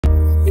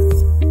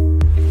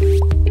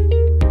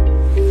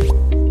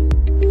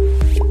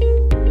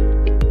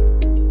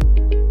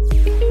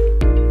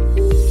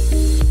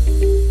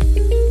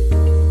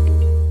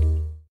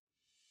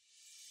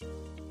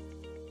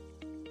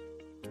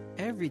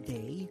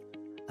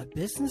A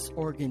business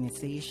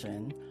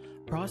organization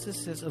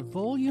processes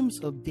volumes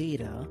of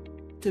data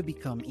to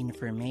become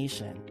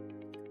information.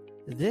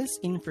 This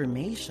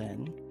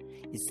information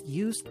is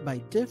used by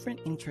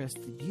different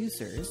interested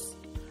users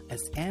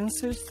as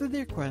answers to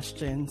their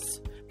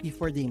questions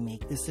before they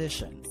make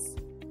decisions.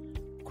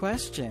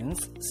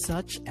 Questions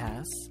such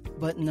as,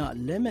 but not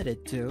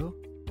limited to,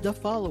 the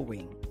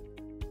following.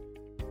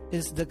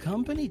 Is the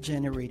company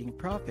generating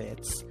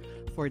profits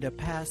for the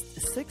past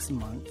 6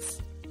 months,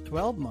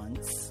 12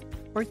 months,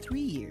 or 3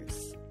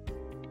 years?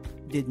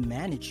 Did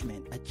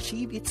management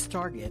achieve its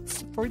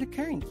targets for the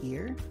current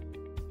year?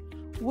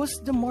 Was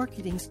the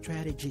marketing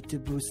strategy to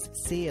boost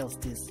sales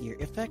this year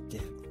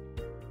effective?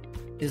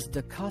 Is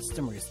the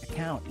customer's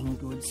account in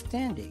good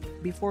standing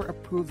before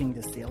approving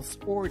the sales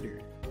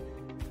order?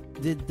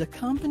 Did the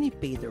company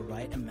pay the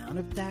right amount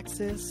of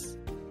taxes?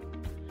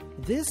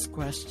 These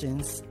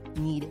questions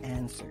need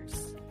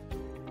answers.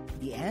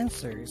 The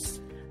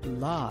answers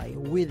lie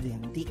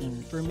within the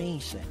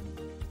information.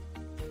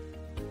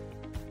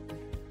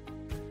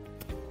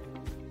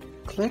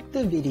 Click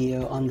the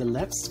video on the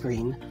left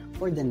screen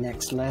for the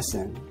next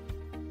lesson.